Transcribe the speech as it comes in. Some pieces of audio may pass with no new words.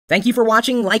Thank you for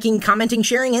watching, liking, commenting,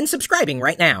 sharing, and subscribing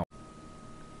right now.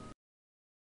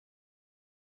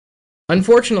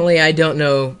 Unfortunately, I don't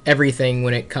know everything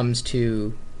when it comes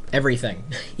to everything,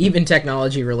 even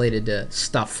technology-related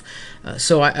stuff.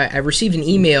 So I received an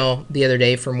email the other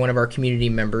day from one of our community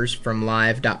members from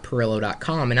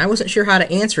live.pirillo.com, and I wasn't sure how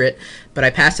to answer it, but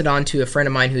I passed it on to a friend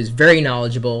of mine who's very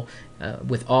knowledgeable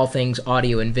with all things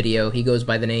audio and video. He goes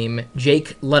by the name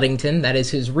Jake Luddington. That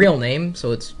is his real name,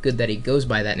 so it's good that he goes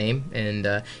by that name.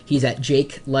 And he's at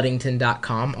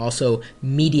jakeluddington.com, also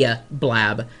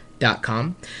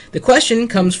mediablab.com. The question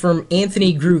comes from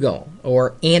Anthony Grugel,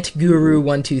 or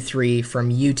AntGuru123 from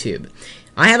YouTube.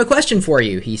 I have a question for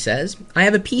you, he says. I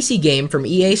have a PC game from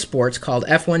EA Sports called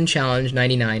F1 Challenge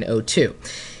 9902.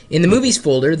 In the movies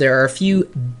folder, there are a few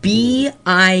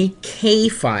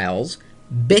BIK files,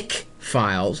 BIK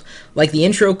files, like the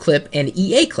intro clip and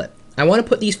EA clip. I want to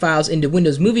put these files into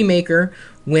Windows Movie Maker.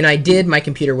 When I did, my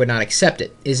computer would not accept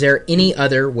it. Is there any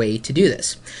other way to do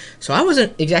this? So I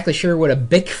wasn't exactly sure what a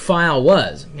BIC file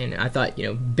was. And I thought,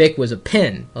 BIC was a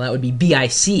pen. Well, that would be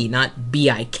BIC, not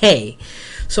BIK.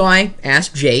 So I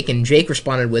asked Jake, and Jake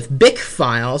responded with, BIC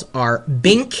files are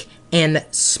BINC and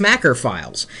Smacker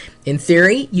files. In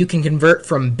theory, you can convert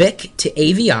from BIC to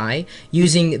AVI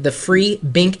using the free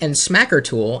BINC and Smacker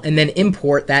tool and then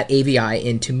import that AVI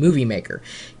into Movie Maker.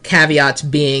 Caveats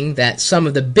being that some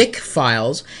of the BIC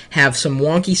files have some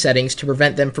wonky settings to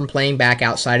prevent them from playing back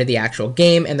outside of the actual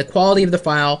game, and the quality of the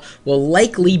file will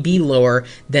likely be lower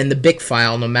than the BIC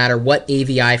file no matter what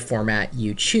AVI format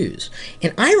you choose.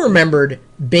 And I remembered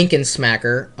BINC and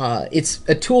Smacker. It's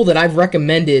a tool that I've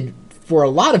recommended for a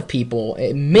lot of people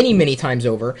many, many times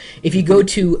over. If you go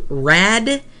to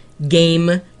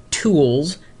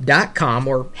radgametools.com,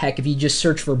 or heck, if you just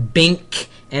search for BINC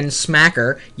and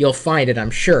Smacker, you'll find it,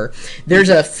 I'm sure. There's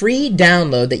a free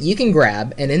download that you can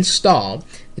grab and install.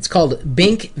 It's called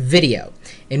BINC Video.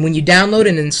 And when you download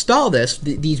and install this,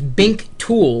 these BINC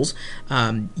tools,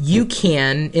 you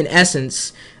can, in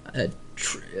essence,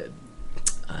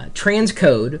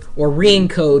 transcode or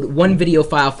re-encode one video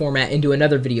file format into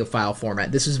another video file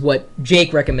format. This is what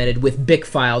Jake recommended with BIC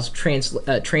files,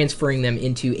 transferring them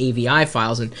into AVI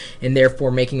files and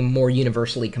therefore making them more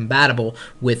universally compatible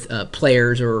with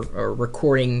players or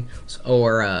recording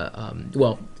or,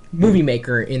 Movie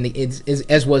Maker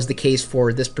as was the case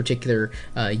for this particular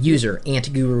user,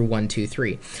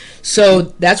 AntGuru123. So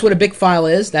that's what a BIC file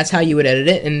is. That's how you would edit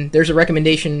it. And there's a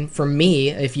recommendation from me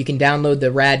if you can download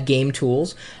the Rad Game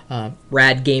Tools,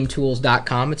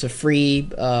 radgametools.com. It's a free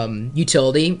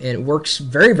utility, and it works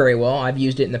very, very well. I've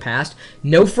used it in the past.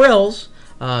 No frills.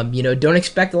 Don't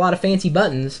expect a lot of fancy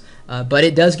buttons, but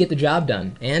it does get the job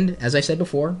done. And as I said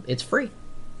before, it's free.